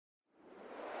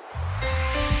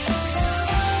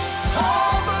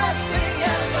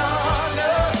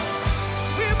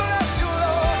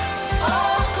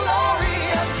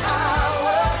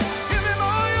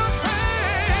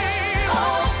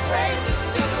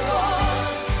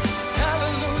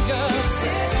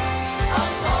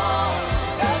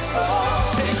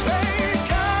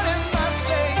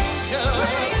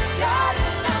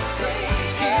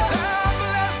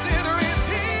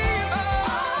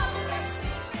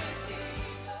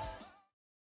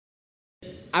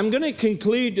I'm going to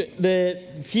conclude the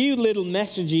few little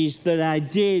messages that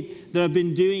I've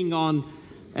been doing on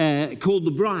called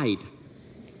The Bride.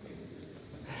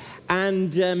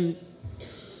 And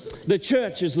the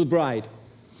church is the bride.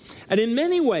 And in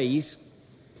many ways,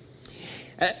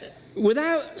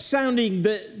 without sounding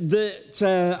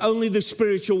that only the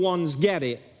spiritual ones get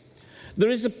it, there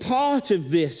is a part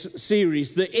of this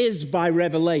series that is by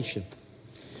revelation.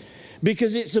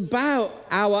 Because it's about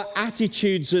our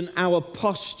attitudes and our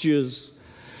postures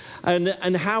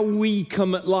and how we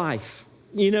come at life.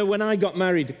 You know, when I got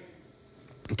married,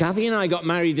 Kathy and I got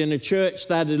married in a church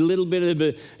that had a little bit of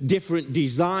a different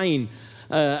design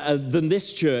than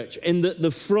this church, in that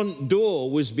the front door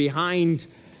was behind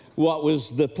what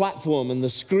was the platform and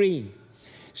the screen.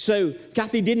 So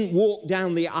Kathy didn't walk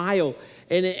down the aisle.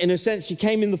 In a sense, she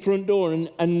came in the front door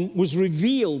and was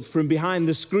revealed from behind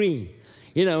the screen.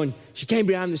 You know, and she came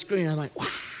behind the screen, and I'm like, wow.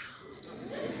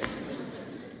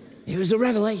 It was a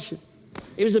revelation.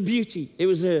 It was a beauty. It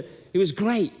was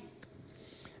great.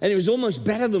 And it was almost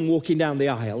better than walking down the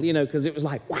aisle, you know, because it was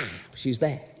like, wow, she's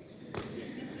there.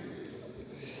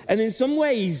 And in some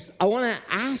ways, I want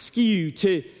to ask you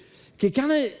to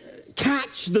kind of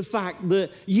catch the fact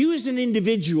that you as an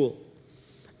individual,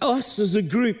 us as a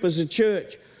group, as a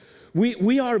church,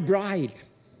 we are a bride.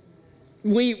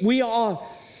 We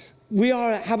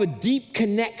have a deep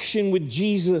connection with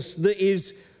Jesus that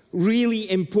is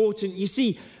really important. You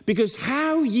see, because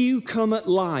how you come at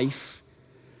life,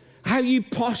 how you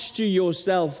posture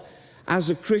yourself as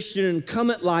a Christian and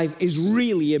come at life is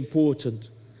really important.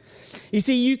 You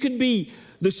see, you can be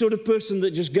the sort of person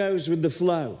that just goes with the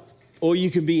flow, or you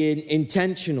can be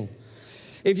intentional.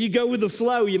 If you go with the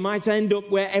flow, you might end up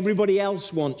where everybody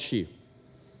else wants you.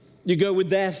 You go with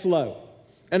their flow.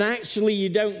 And actually, you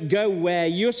don't go where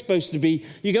you're supposed to be.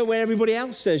 You go where everybody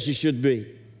else says you should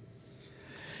be.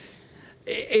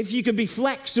 If you can be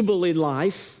flexible in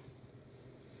life,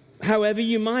 however,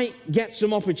 you might get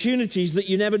some opportunities that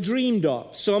you never dreamed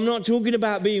of. So I'm not talking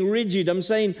about being rigid. I'm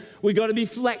saying we've got to be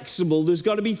flexible. There's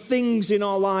got to be things in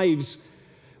our lives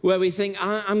where we think,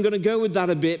 I'm going to go with that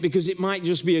a bit because it might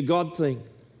just be a God thing.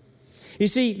 You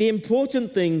see, the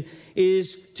important thing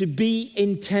is to be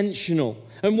intentional.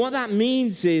 And what that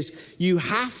means is you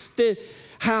have to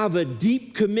have a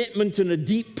deep commitment and a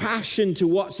deep passion to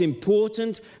what's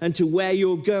important and to where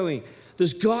you're going.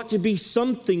 There's got to be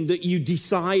something that you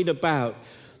decide about.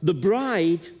 The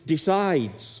bride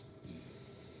decides.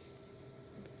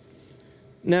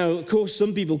 Now, of course,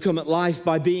 some people come at life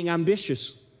by being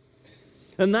ambitious.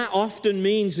 And that often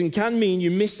means and can mean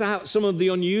you miss out some of the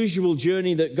unusual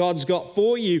journey that God's got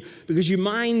for you because your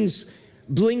mind's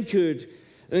blinkered.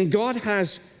 And God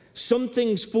has some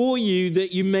things for you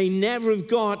that you may never have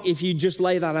got if you just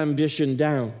lay that ambition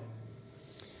down.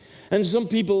 And some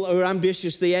people are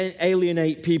ambitious, they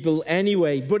alienate people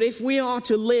anyway. But if we are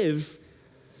to live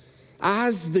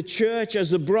as the church,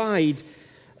 as a bride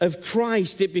of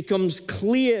Christ, it becomes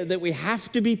clear that we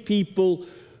have to be people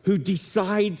who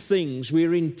decide things.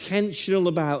 We're intentional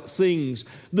about things.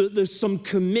 That there's some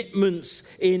commitments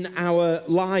in our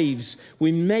lives.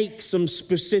 We make some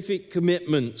specific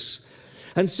commitments.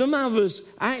 And some of us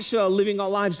actually are living our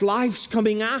lives. Life's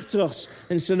coming at us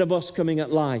instead of us coming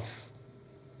at life.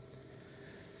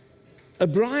 A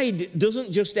bride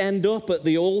doesn't just end up at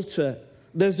the altar.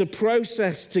 There's a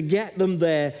process to get them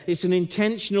there. It's an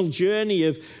intentional journey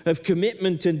of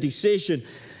commitment and decision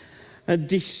and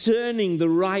discerning the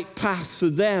right path for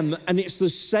them. And it's the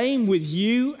same with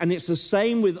you, and it's the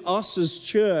same with us as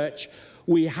church.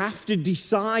 We have to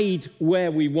decide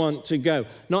where we want to go.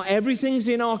 Not everything's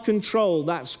in our control,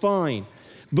 that's fine.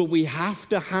 But we have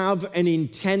to have an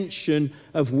intention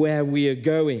of where we are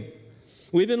going.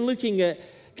 We've been looking at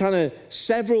kind of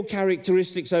several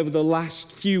characteristics over the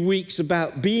last few weeks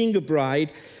about being a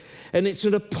bride, and it's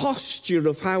in a posture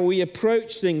of how we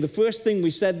approach things. The first thing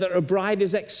we said, that a bride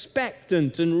is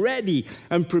expectant and ready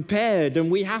and prepared, and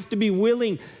we have to be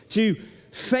willing to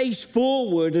face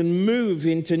forward and move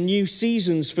into new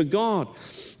seasons for God.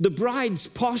 The bride's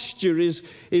posture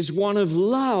is one of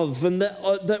love, and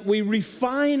that we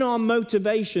refine our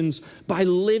motivations by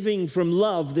living from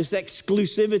love, this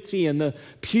exclusivity and the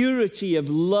purity of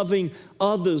loving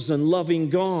others and loving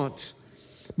God.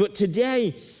 But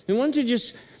today, we want to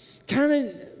just kind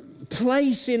of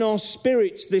place in our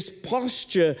spirits this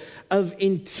posture of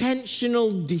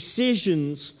intentional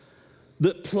decisions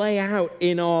that play out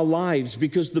in our lives,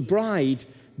 because the bride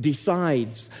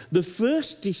decides. The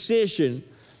first decision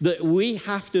that we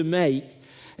have to make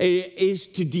is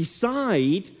to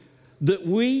decide that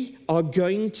we are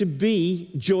going to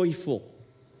be joyful.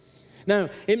 Now,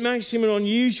 it might seem an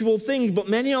unusual thing, but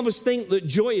many of us think that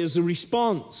joy is a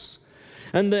response.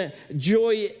 And that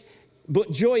joy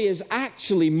is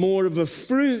actually more of a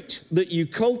fruit that you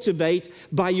cultivate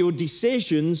by your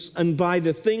decisions and by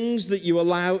the things that you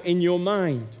allow in your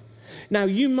mind. Now,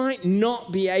 you might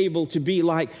not be able to be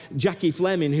like Jackie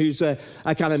Fleming, who's a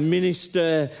kind of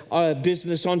minister, a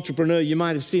business entrepreneur. You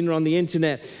might have seen her on the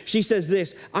internet. She says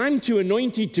this: I'm too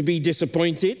anointed to be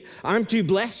disappointed. I'm too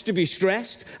blessed to be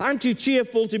stressed. I'm too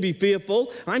cheerful to be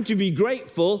fearful. I'm too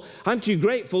grateful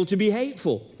to be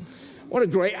hateful. What a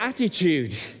great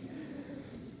attitude.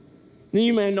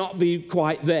 You may not be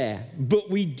quite there, but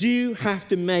we do have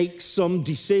to make some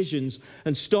decisions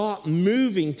and start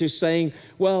moving to saying,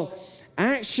 well,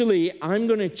 actually, I'm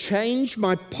going to change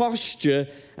my posture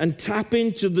and tap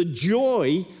into the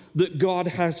joy that God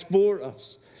has for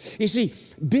us. You see,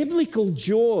 biblical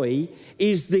joy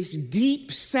is this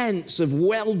deep sense of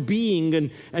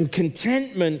well-being and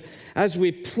contentment as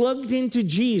we're plugged into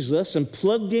Jesus and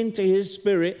plugged into His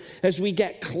Spirit, as we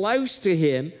get close to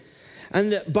Him,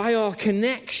 and that by our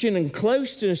connection and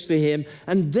closeness to Him,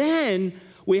 and then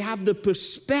we have the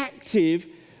perspective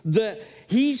that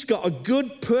He's got a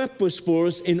good purpose for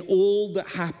us in all that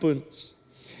happens.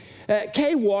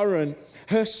 Kay Warren,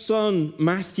 her son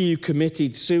Matthew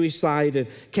committed suicide, and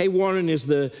Kay Warren is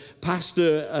the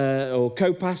pastor or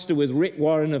co-pastor with Rick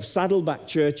Warren of Saddleback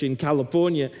Church in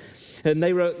California, and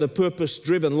they wrote The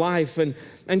Purpose-Driven Life,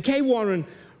 and Kay Warren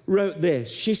wrote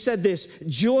this. She said this: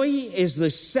 joy is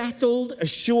the settled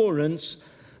assurance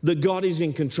that God is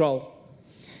in control,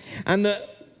 and that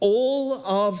all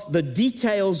of the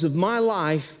details of my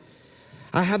life,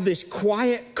 I have this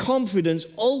quiet confidence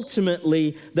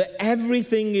ultimately that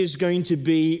everything is going to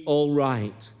be all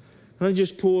right. And I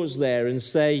just pause there and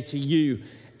say to you,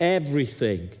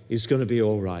 everything is going to be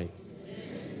all right.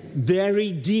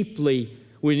 Very deeply,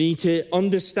 we need to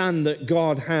understand that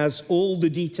God has all the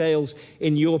details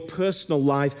in your personal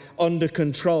life under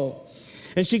control.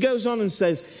 And she goes on and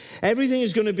says, everything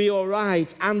is going to be all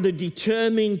right, and the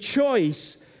determined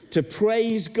choice to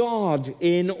praise God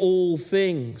in all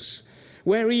things.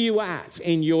 Where are you at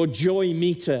in your joy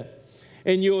meter,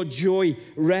 in your joy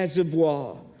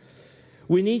reservoir?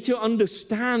 We need to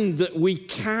understand that we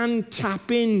can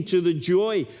tap into the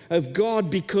joy of God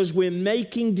because we're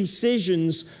making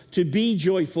decisions to be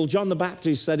joyful. John the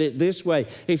Baptist said it this way: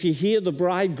 if you hear the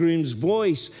bridegroom's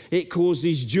voice, it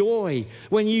causes joy.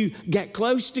 When you get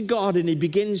close to God and He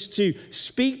begins to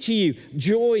speak to you,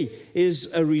 joy is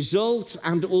a result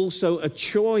and also a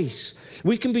choice.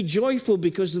 We can be joyful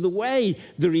because of the way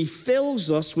that He fills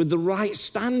us with the right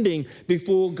standing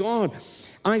before God.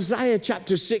 Isaiah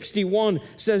chapter 61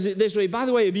 says it this way. By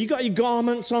the way, have you got your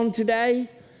garments on today?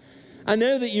 I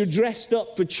know that you're dressed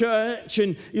up for church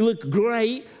and you look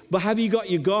great, but have you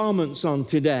got your garments on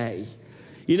today?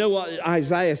 You know what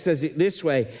Isaiah says it this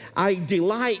way: I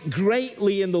delight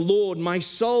greatly in the Lord. My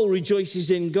soul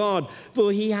rejoices in God,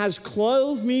 for He has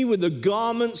clothed me with the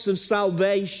garments of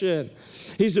salvation.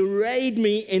 He's arrayed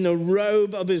me in a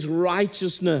robe of His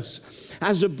righteousness.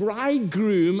 As a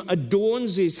bridegroom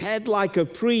adorns his head like a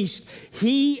priest,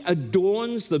 He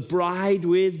adorns the bride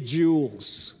with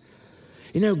jewels.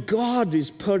 You know, God is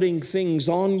putting things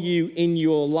on you in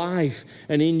your life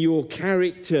and in your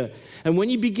character. And when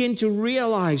you begin to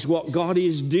realize what God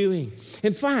is doing,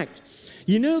 in fact,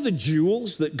 you know the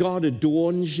jewels that God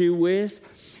adorns you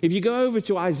with? If you go over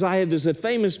to Isaiah, there's a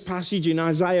famous passage in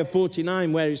Isaiah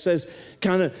 49 where it says,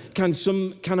 can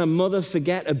some mother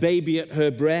forget a baby at her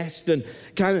breast, and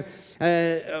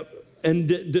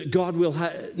that God will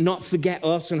not forget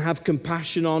us and have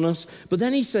compassion on us. But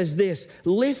then He says this: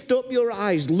 lift up your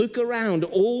eyes, look around,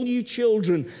 all you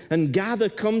children, and gather,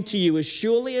 come to you. As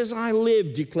surely as I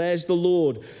live, declares the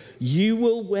Lord, you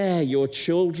will wear your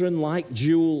children like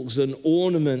jewels and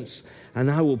ornaments, and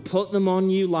I will put them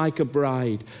on you like a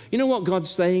bride. You know what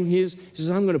God's saying here? He says,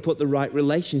 I'm going to put the right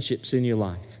relationships in your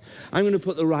life. I'm going to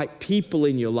put the right people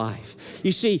in your life.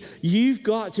 You see, you've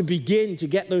got to begin to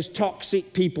get those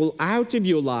toxic people out of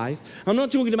your life. I'm not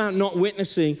talking about not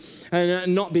witnessing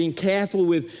and not being careful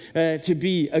with to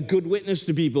be a good witness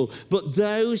to people, but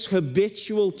those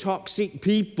habitual toxic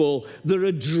people that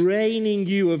are draining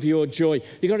you of your joy.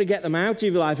 You've got to get them out of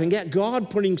your life and get God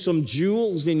putting some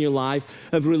jewels in your life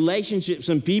of relationships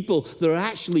and people that are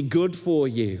actually good for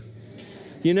you.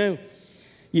 You know,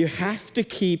 you have to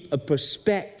keep a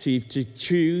perspective to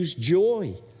choose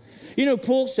joy. You know,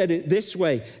 Paul said it this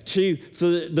way to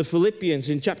the Philippians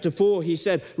in chapter 4. He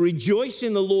said, rejoice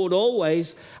in the Lord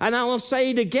always, and I will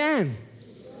say it again.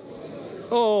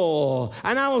 Oh,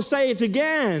 and I will say it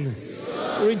again.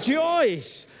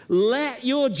 Rejoice. Let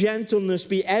your gentleness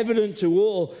be evident to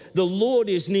all. The Lord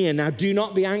is near. Now, do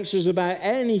not be anxious about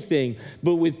anything,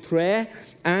 but with prayer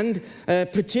and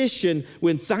petition,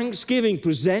 with thanksgiving,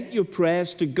 present your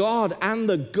prayers to God, and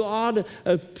the God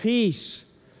of peace,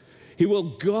 He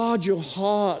will guard your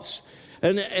hearts,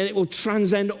 and it will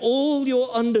transcend all your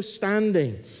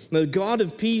understanding. The God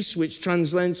of peace, which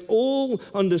transcends all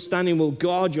understanding, will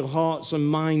guard your hearts and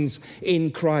minds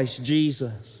in Christ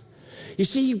Jesus. You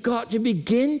see, you've got to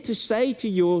begin to say to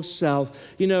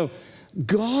yourself,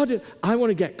 God, I want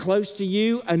to get close to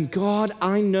you, and God,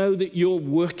 I know that you're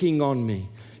working on me.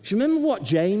 Do you remember what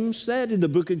James said in the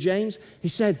book of James? He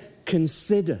said,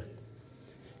 consider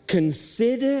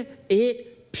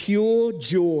it pure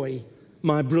joy,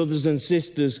 my brothers and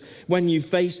sisters, when you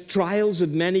face trials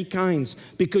of many kinds,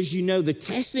 because you know the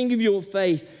testing of your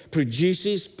faith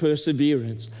produces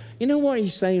perseverance. You know what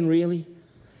he's saying, really?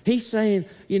 He's saying,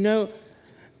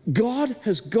 God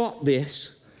has got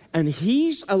this, and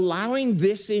He's allowing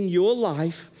this in your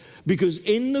life because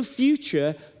in the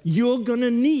future, you're going to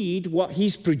need what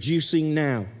He's producing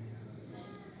now.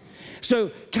 So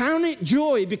count it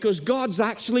joy because God's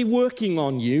actually working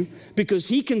on you, because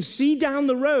He can see down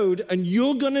the road and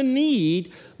you're going to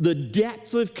need the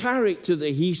depth of character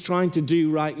that He's trying to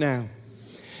do right now.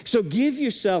 So give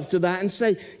yourself to that and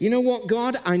say, you know what,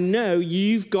 God, I know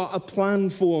you've got a plan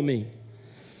for me.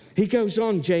 He goes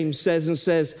on, James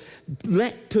says,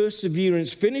 let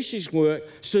perseverance finish its work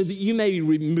so that you may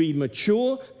be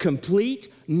mature,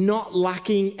 complete, not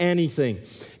lacking anything.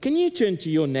 Can you turn to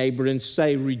your neighbor and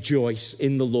say, rejoice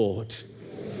in the Lord?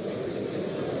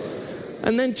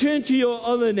 And then turn to your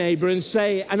other neighbor and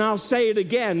say, and I'll say it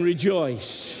again,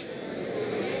 rejoice.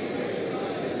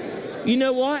 You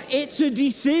know what? It's a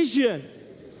decision.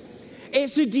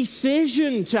 It's a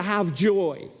decision to have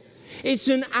joy. It's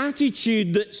an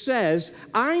attitude that says,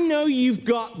 I know you've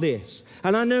got this.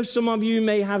 And I know some of you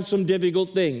may have some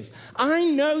difficult things. I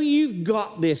know you've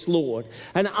got this, Lord.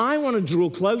 And I want to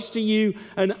draw close to you.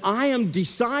 And I am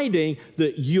deciding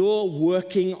that you're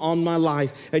working on my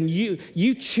life. And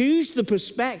you choose the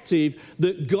perspective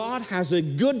that God has a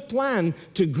good plan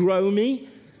to grow me.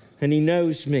 And He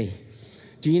knows me.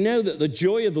 Do you know that the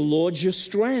joy of the Lord's your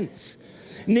strength?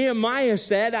 Nehemiah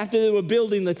said, after they were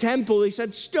building the temple, he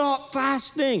said, stop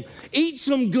fasting, eat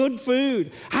some good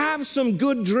food, have some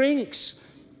good drinks.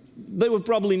 They were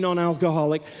probably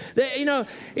non-alcoholic.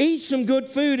 Eat some good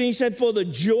food. And he said, for the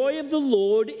joy of the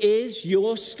Lord is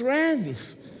your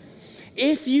strength.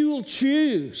 If you'll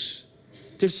choose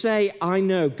to say, I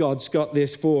know God's got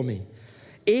this for me.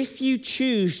 If you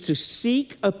choose to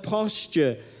seek a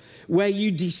posture where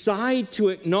you decide to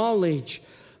acknowledge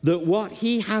that what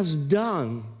He has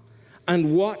done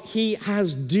and what He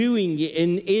is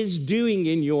doing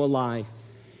in your life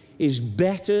is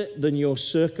better than your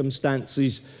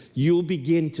circumstances, you'll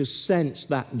begin to sense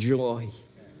that joy.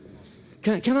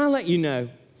 Can I let you know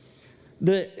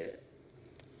that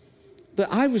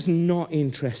I was not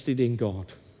interested in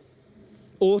God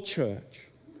or church.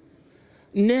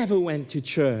 Never went to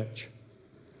church.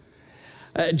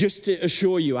 Just to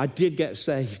assure you, I did get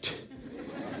saved.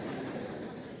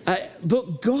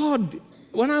 But God,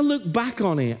 when I look back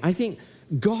on it, I think,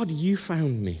 God, you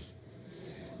found me.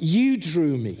 You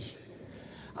drew me.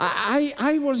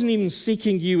 I wasn't even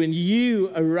seeking you, and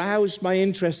you aroused my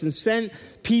interest and sent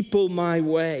people my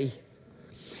way.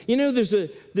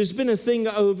 There's been a thing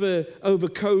over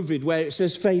COVID where it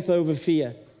says faith over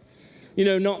fear.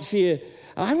 Not fear.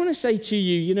 I want to say to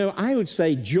you, I would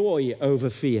say joy over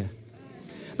fear.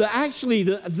 That actually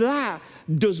that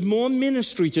does more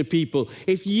ministry to people.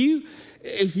 If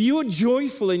you're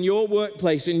joyful in your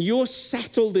workplace and you're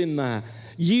settled in that,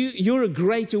 you're a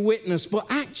greater witness. But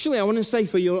actually, I want to say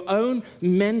for your own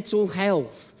mental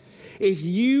health, if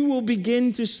you will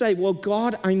begin to say, well,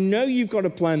 God, I know you've got a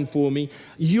plan for me.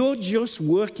 You're just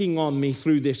working on me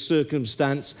through this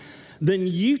circumstance. Then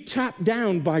you tap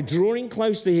down by drawing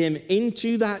close to Him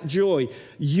into that joy.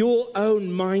 Your own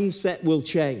mindset will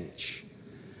change.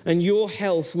 And your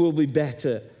health will be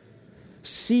better.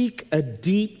 Seek a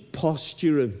deep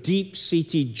posture of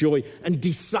deep-seated joy and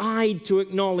decide to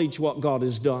acknowledge what God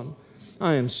has done.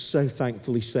 I am so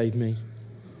thankful He saved me.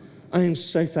 I am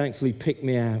so thankful He picked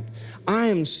me out. I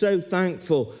am so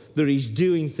thankful that He's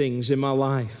doing things in my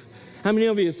life. How many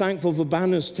of you are thankful for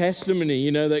Banner's testimony,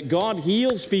 that God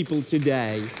heals people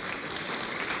today?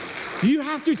 You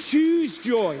have to choose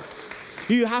joy.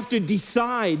 You have to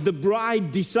decide. The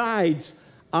bride decides,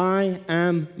 I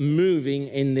am moving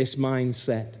in this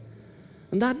mindset.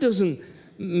 And that doesn't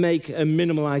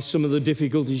minimize some of the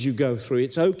difficulties you go through.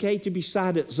 It's okay to be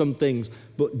sad at some things,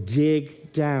 but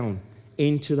dig down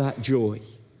into that joy.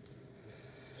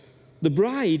 The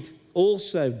bride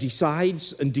also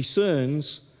decides and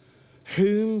discerns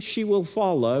whom she will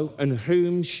follow and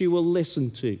whom she will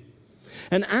listen to.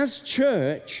 And as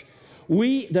church,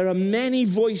 there are many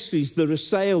voices that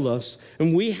assail us,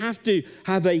 and we have to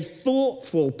have a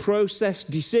thoughtful, processed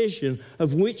decision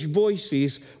of which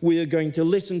voices we are going to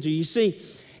listen to. You see,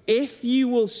 if you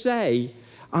will say,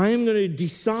 I am going to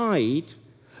decide,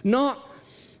 not,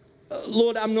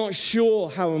 Lord, I'm not sure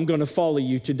how I'm going to follow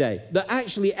you today. That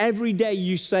actually every day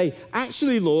you say,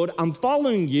 actually, Lord, I'm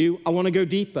following you. I want to go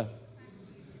deeper.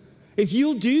 If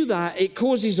you'll do that, it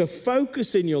causes a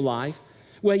focus in your life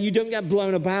where you don't get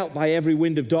blown about by every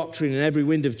wind of doctrine and every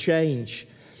wind of change.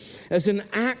 As an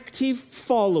active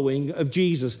following of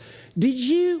Jesus. Did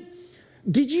you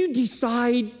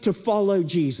decide to follow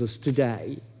Jesus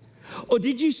today? Or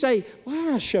did you say,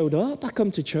 well, I showed up, I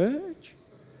come to church?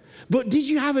 But did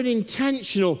you have an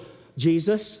intentional,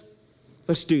 Jesus,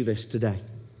 let's do this today.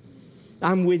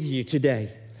 I'm with you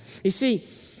today. You see,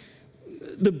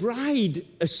 the bride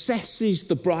assesses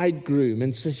the bridegroom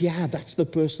and says, yeah, that's the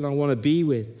person I want to be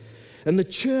with. And the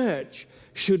church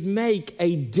should make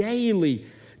a daily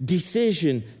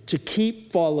decision to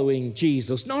keep following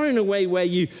Jesus. Not in a way where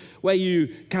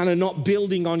you kind of not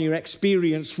building on your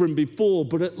experience from before,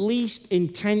 but at least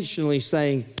intentionally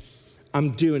saying,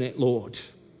 I'm doing it, Lord.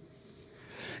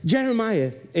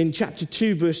 Jeremiah in chapter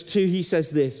 2, verse 2, he says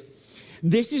this.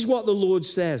 This is what the Lord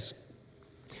says.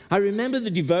 I remember the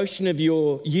devotion of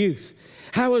your youth,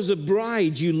 how as a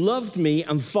bride you loved me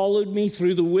and followed me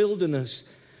through the wilderness,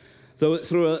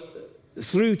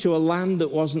 through to a land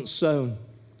that wasn't sown.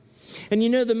 And you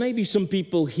know, there may be some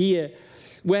people here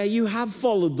where you have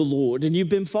followed the Lord and you've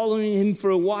been following him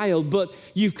for a while, but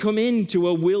you've come into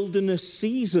a wilderness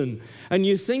season and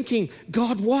you're thinking,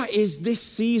 God, what is this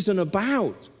season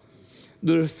about?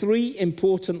 There are 3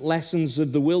 important lessons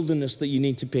of the wilderness that you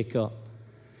need to pick up.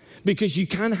 Because you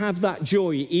can have that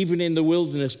joy even in the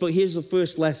wilderness. But here's the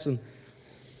first lesson.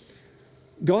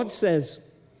 God says,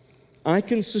 I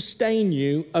can sustain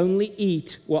you, only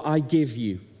eat what I give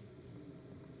you.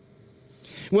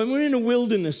 When we're in a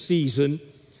wilderness season,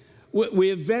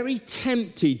 we're very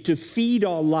tempted to feed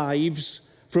our lives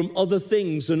from other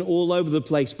things and all over the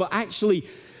place. But actually,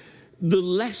 the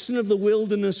lesson of the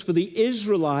wilderness for the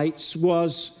Israelites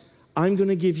was, I'm going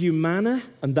to give you manna,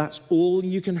 and that's all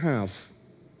you can have.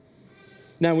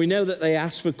 Now, we know that they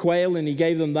asked for quail, and he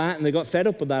gave them that, and they got fed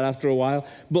up with that after a while.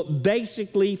 But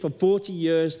basically, for 40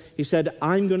 years, he said,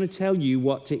 I'm going to tell you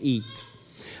what to eat.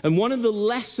 And one of the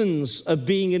lessons of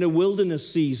being in a wilderness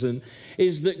season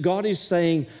is that God is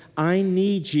saying, I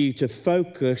need you to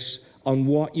focus on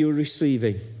what you're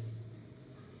receiving.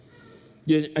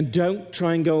 And don't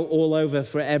try and go all over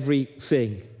for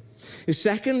everything. The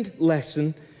second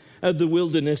lesson of the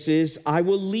wilderness is, I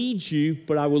will lead you,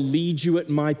 but I will lead you at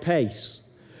my pace.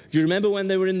 Do you remember when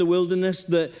they were in the wilderness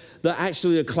that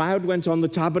actually a cloud went on the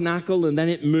tabernacle and then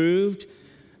it moved?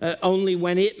 Only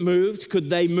when it moved could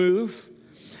they move.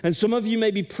 And some of you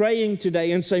may be praying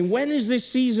today and saying, when is this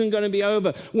season going to be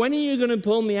over? When are you going to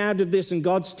pull me out of this? And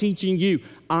God's teaching you,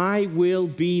 I will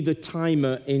be the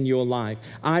timer in your life.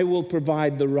 I will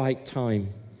provide the right time.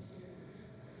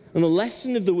 And the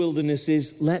lesson of the wilderness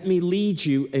is, let me lead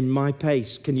you in my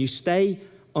pace. Can you stay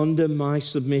under my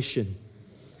submission?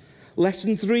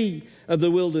 Lesson 3 of the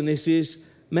wilderness is,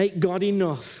 make God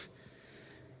enough,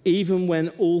 even when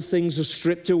all things are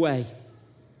stripped away.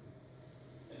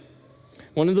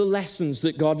 One of the lessons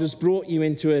that God has brought you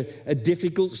into a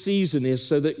difficult season is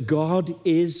so that God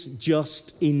is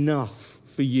just enough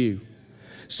for you.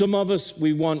 Some of us,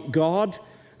 we want God,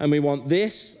 and we want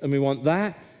this, and we want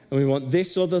that, and we want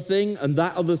this other thing, and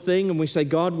that other thing, and we say,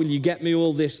 God, will you get me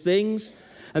all these things?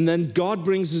 And then God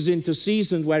brings us into a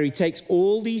season where he takes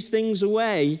all these things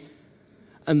away,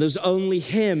 and there's only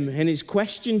him, and his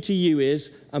question to you is,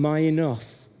 am I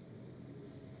enough?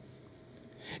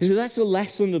 So that's a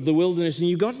lesson of the wilderness, and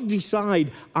you've got to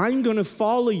decide, I'm going to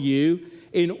follow you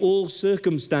in all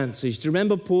circumstances. Do you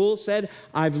remember Paul said,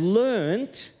 it's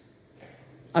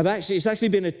actually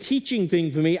been a teaching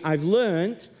thing for me. I've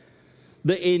learned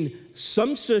that in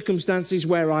some circumstances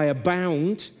where I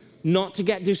abound, not to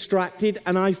get distracted,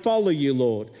 and I follow you,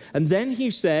 Lord. And then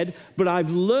he said, but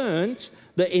I've learned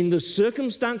that in the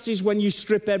circumstances when you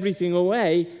strip everything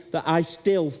away, that I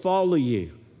still follow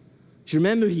you. Do you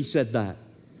remember he said that?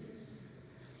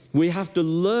 We have to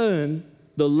learn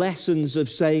the lessons of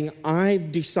saying,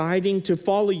 I'm deciding to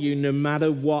follow you no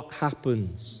matter what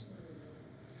happens.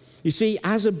 You see,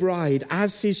 as a bride,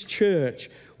 as his church,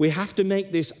 we have to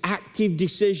make this active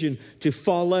decision to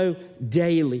follow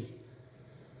daily.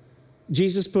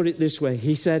 Jesus put it this way.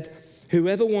 He said,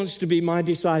 Whoever wants to be my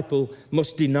disciple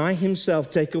must deny himself,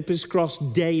 take up his cross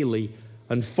daily,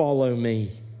 and follow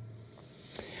me.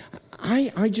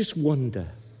 I just wonder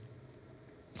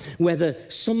whether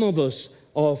some of us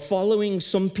are following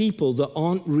some people that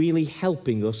aren't really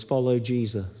helping us follow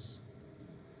Jesus.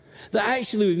 That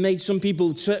actually we've made some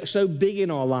people so big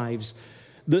in our lives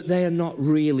that they are not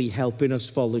really helping us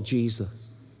follow Jesus.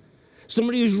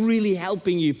 Somebody who's really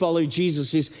helping you follow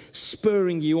Jesus is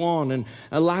spurring you on and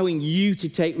allowing you to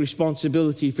take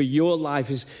responsibility for your life,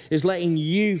 is letting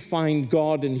you find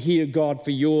God and hear God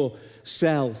for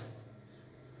yourself.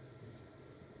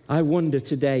 I wonder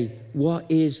today, what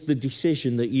is the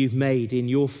decision that you've made in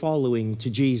your following to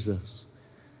Jesus?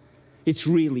 It's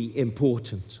really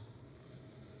important.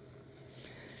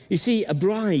 You see, a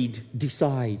bride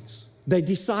decides. They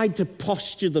decide to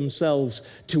posture themselves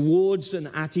towards an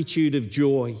attitude of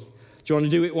joy. Do you want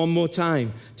to do it one more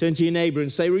time? Turn to your neighbor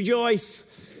and say, rejoice.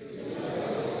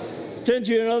 Rejoice. Turn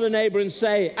to another neighbor and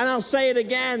say, and I'll say it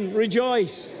again,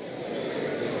 rejoice.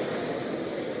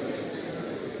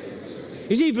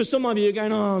 You see, for some of you, you're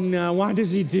going, oh no, why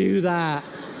does he do that?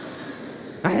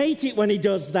 I hate it when he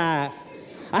does that.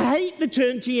 I hate the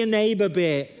turn to your neighbor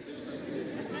bit.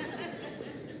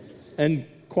 And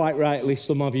quite rightly,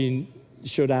 some of you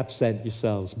should absent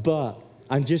yourselves. But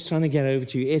I'm just trying to get over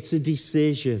to you. It's a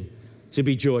decision to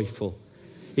be joyful.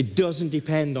 It doesn't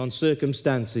depend on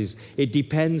circumstances. It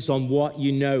depends on what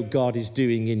you know God is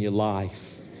doing in your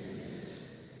life.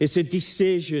 It's a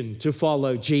decision to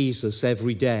follow Jesus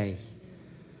every day.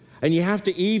 And you have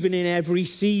to, even in every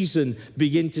season,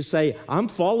 begin to say, I'm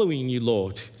following you,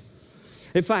 Lord.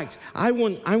 In fact, I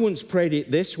once prayed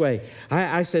it this way.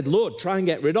 I said, Lord, try and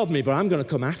get rid of me, but I'm going to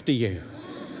come after you.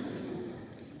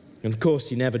 And of course,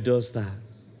 he never does that.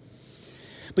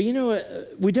 But you know,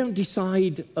 we don't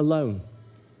decide alone.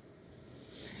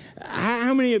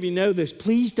 How many of you know this?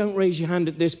 Please don't raise your hand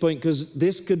at this point, because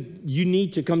you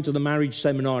need to come to the marriage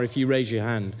seminar if you raise your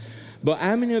hand. But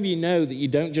how many of you know that you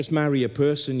don't just marry a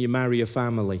person, you marry a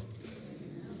family?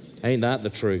 Ain't that the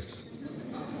truth?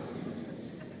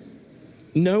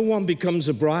 No one becomes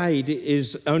a bride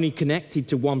is only connected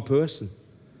to one person.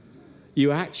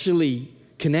 You actually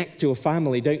connect to a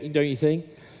family, don't you think?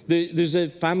 There's a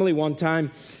family one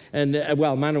time, and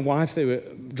man and wife, they were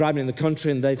driving in the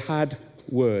country and they'd had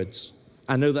words.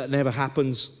 I know that never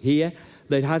happens here.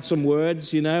 They'd had some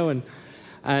words, you know,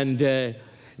 and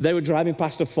they were driving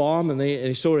past a farm and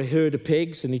they saw a herd of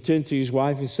pigs, and he turned to his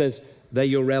wife and says, they're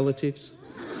your relatives?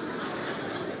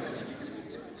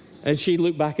 And she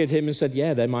looked back at him and said,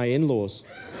 yeah, they're my in-laws.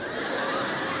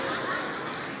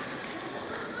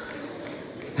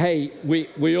 Hey,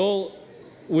 we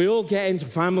all get into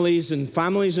families, and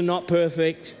families are not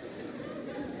perfect.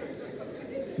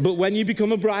 But when you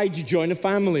become a bride, you join a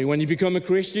family. When you become a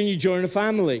Christian, you join a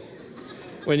family.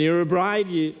 When you're a bride,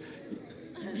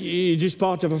 you're just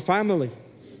part of a family.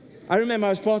 I remember I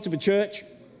was part of a church.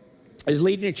 I was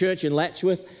leading a church in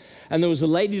Letchworth, and there was a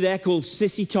lady there called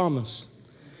Sissy Thomas.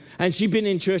 And she'd been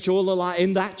in church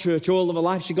in that church all of her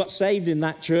life. She got saved in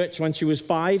that church when she was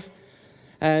 5.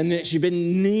 And she'd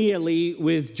been nearly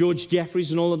with George Jeffreys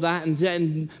and all of that. And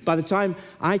then by the time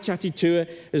I chatted to her,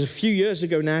 it was a few years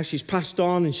ago now, she's passed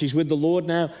on and she's with the Lord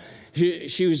now.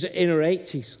 She was in her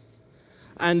 80s.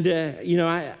 And,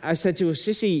 I said to her,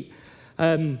 Sissy,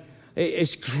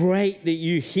 it's great that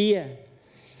you're here.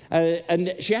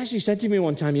 And she actually said to me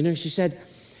one time, she said,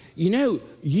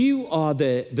 you are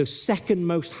the second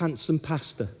most handsome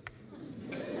pastor.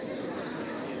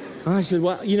 And I said,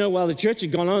 well, the church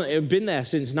had gone on, it had been there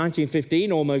since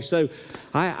 1915 almost, so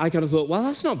I kind of thought, well,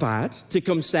 that's not bad to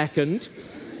come second,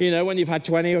 when you've had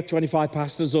 20 or 25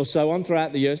 pastors or so on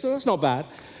throughout the year, so that's not bad.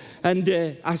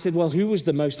 And I said, well, who was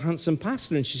the most handsome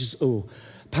pastor? And she says,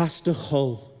 Pastor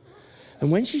Hull.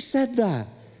 And when she said that,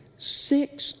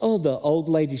 6 other old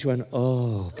ladies went,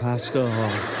 oh, Pastor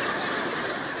Hull.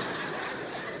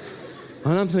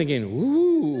 And I'm thinking,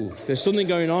 ooh, there's something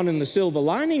going on in the Silver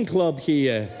Lining Club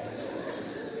here.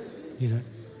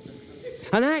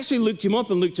 And I actually looked him up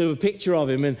and looked at a picture of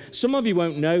him, and some of you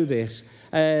won't know this,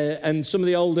 and some of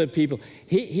the older people,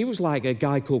 he was like a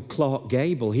guy called Clark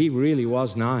Gable. He really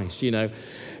was nice,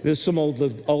 There's some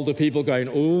older people going,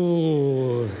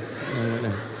 ooh.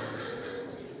 No.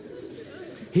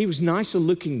 He was nicer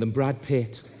looking than Brad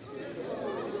Pitt.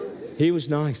 He was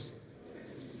nice.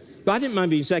 But I didn't mind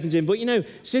being second to him. But,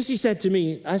 Sissy said to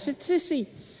me, I said, Sissy,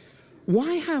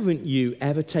 why haven't you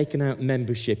ever taken out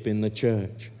membership in the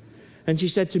church? And she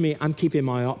said to me, I'm keeping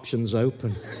my options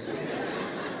open.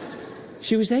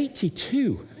 She was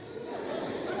 82.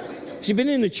 She'd been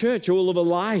in the church all of her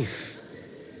life.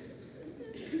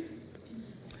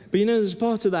 But there's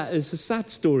part of that is a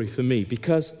sad story for me,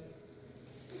 because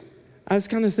I was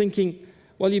kind of thinking,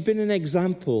 well, you've been an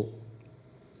example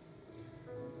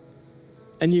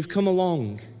and you've come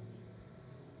along,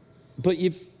 but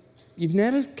you've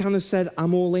never kind of said,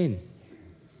 I'm all in.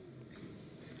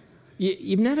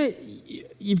 You've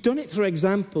done it through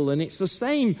example, and it's the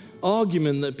same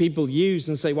argument that people use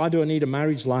and say, why do I need a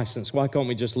marriage license? Why can't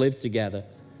we just live together?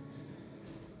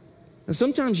 And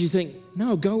sometimes you think,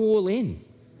 no, go all in.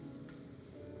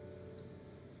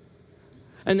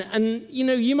 And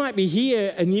you might be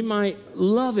here and you might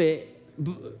love it,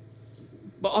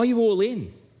 but are you all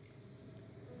in?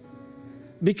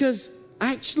 Because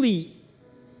actually,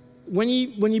 when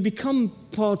you become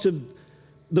part of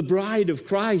the bride of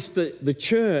Christ, the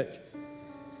church,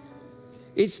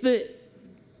 it's that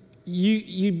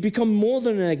you become more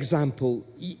than an example.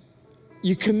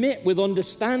 You commit with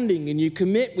understanding, and you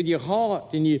commit with your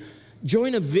heart, and you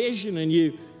join a vision, and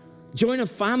you join a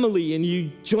family, and you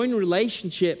join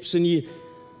relationships, and you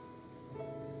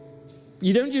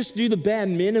don't just do the bare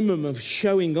minimum of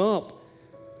showing up.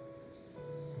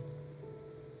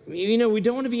 We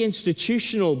don't want to be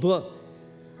institutional, but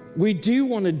we do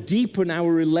want to deepen our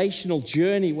relational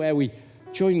journey where we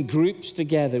join groups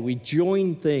together, we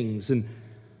join things and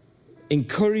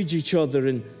encourage each other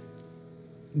and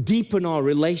deepen our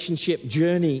relationship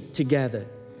journey together.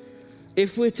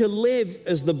 If we're to live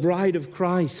as the bride of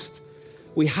Christ,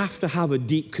 we have to have a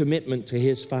deep commitment to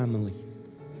his family.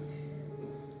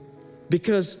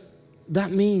 Because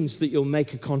that means that you'll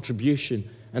make a contribution,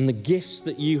 and the gifts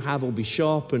that you have will be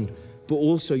sharpened, but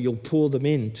also you'll pour them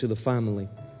into the family.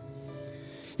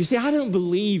 You see, I don't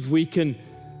believe we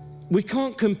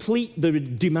can't complete the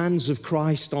demands of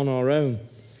Christ on our own.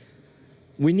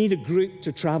 We need a group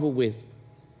to travel with.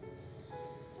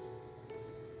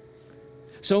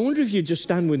 So I wonder if you'd just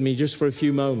stand with me just for a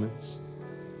few moments.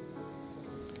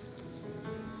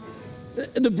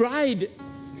 The bride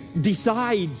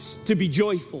decides to be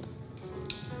joyful.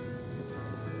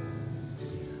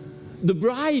 The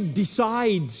bride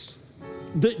decides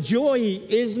that joy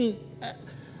isn't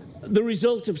the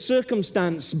result of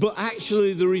circumstance, but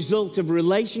actually the result of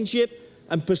relationship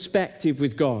and perspective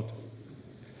with God.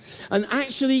 And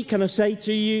actually, can I say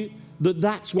to you that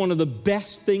that's one of the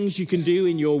best things you can do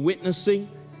in your witnessing,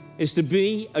 is to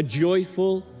be a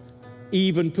joyful,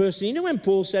 even person. When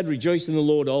Paul said, rejoice in the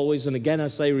Lord always, and again I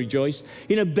say rejoice,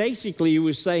 basically he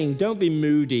was saying, don't be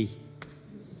moody.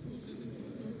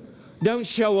 Don't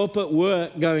show up at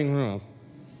work going, oh,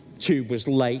 tube was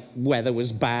late, weather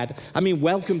was bad.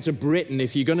 Welcome to Britain.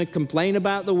 If you're going to complain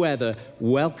about the weather,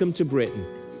 welcome to Britain.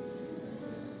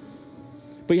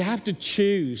 But you have to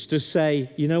choose to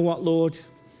say, you know what, Lord?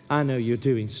 I know you're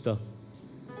doing stuff.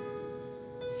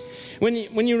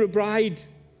 When you're a bride,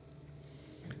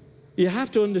 you have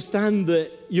to understand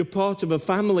that you're part of a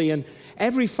family. And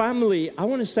every family, I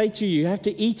want to say to you, you have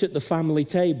to eat at the family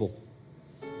table.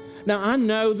 Now, I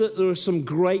know that there are some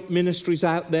great ministries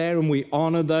out there, and we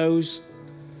honor those.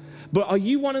 But are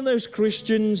you one of those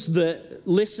Christians that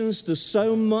listens to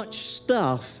so much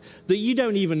stuff that you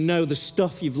don't even know the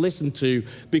stuff you've listened to,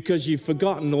 because you've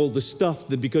forgotten all the stuff,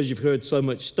 that because you've heard so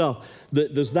much stuff,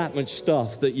 that there's that much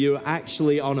stuff that you're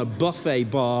actually on a buffet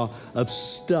bar of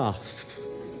stuff?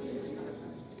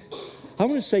 I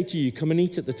want to say to you, come and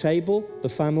eat at the table, the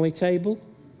family table.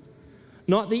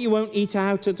 Not that you won't eat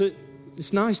out at it.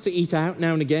 It's nice to eat out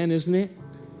now and again, isn't it?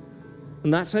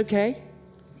 And that's okay.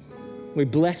 We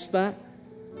bless that.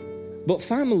 But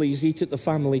families eat at the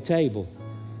family table.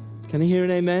 Can you hear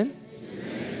an amen?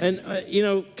 Amen.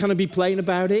 And, can I be plain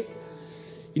about it?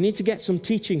 You need to get some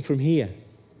teaching from here.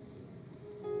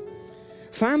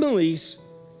 Families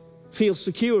feel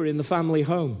secure in the family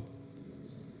home.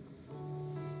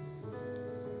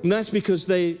 And that's because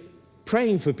they're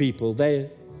praying for people. They're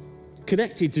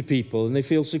connected to people, and they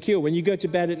feel secure. When you go to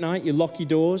bed at night, you lock your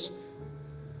doors.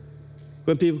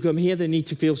 When people come here, they need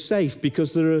to feel safe,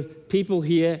 because there are people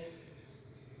here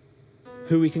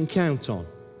who we can count on,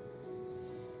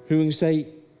 who can say,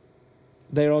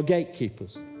 they're our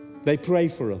gatekeepers. They pray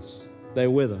for us. They're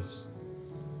with us.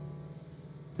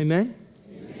 Amen?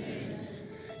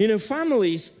 Amen.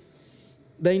 Families,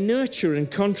 they nurture and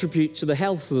contribute to the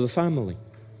health of the family.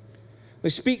 They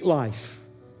speak life.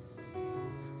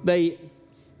 They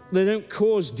don't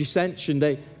cause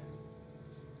dissension.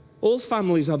 All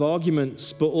families have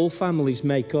arguments, but all families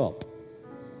make up.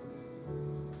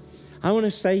 I want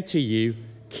to say to you,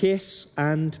 kiss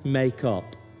and make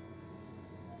up.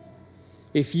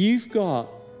 If you've got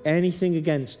anything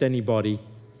against anybody,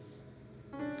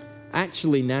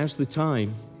 actually now's the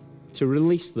time to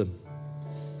release them.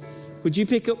 Would you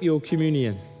pick up your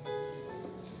communion?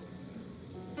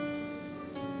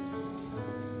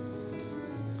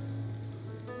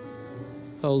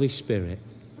 Holy Spirit.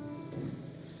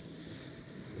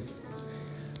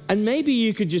 And maybe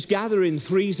you could just gather in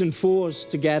threes and fours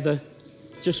together,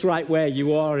 just right where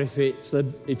you are.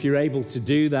 If you're able to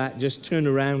do that, just turn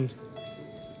around.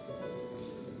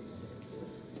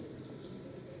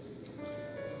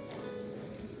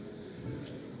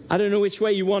 I don't know which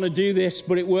way you want to do this,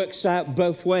 but it works out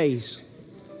both ways.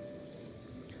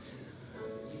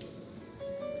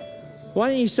 Why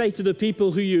don't you say to the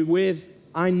people who you're with,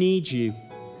 I need you.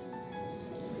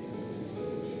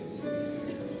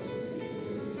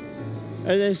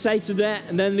 And then say to that,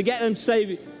 and then they get them to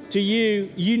say to you,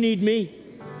 you need me.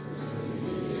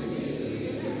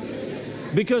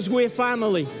 Because we're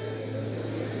family.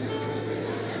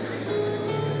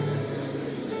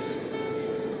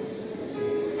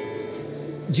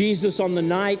 Jesus, on the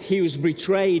night he was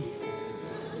betrayed,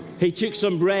 he took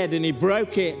some bread and he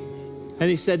broke it. And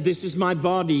he said, this is my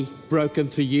body broken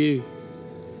for you.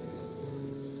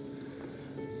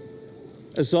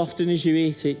 As often as you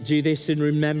eat it, do this and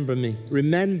remember me.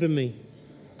 Remember me.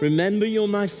 Remember you're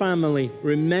my family.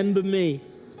 Remember me.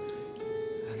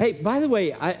 Hey, by the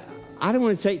way, I don't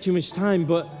want to take too much time,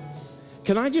 but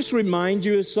can I just remind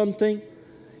you of something?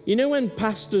 You know when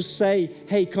pastors say,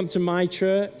 hey, come to my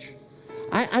church?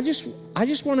 I just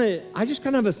kind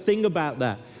of have a thing about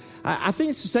that. I think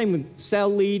it's the same with cell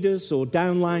leaders or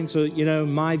downlines or,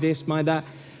 my this, my that.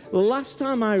 The last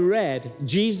time I read,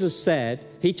 Jesus said,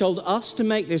 he told us to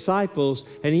make disciples,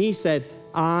 and he said,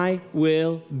 I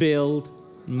will build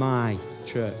my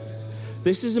church.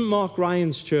 This isn't Mark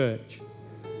Ryan's church.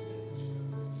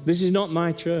 This is not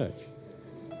my church.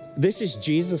 This is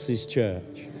Jesus'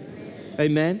 church.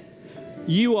 Amen?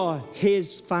 You are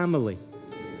his family.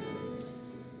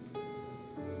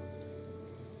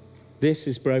 This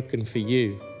is broken for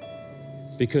you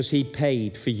because he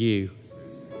paid for you.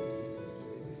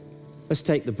 Let's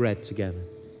take the bread together.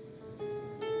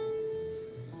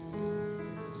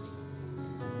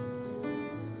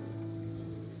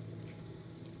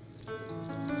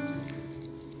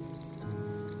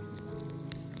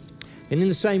 And in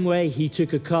the same way, he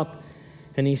took a cup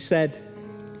and he said,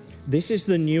 this is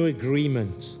the new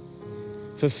agreement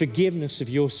for forgiveness of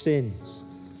your sins.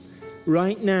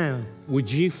 Right now,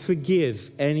 would you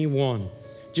forgive anyone?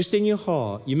 Just in your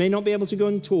heart. You may not be able to go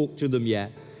and talk to them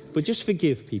yet, but just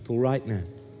forgive people right now.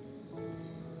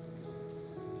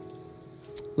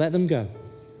 Let them go.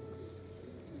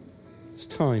 It's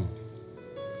time.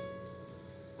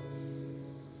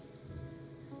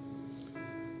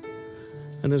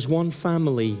 And as one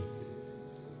family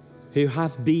who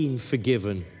have been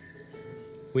forgiven,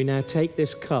 we now take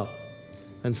this cup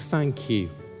and thank you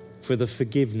for the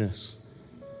forgiveness.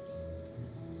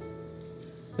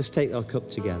 Let's take our cup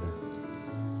together.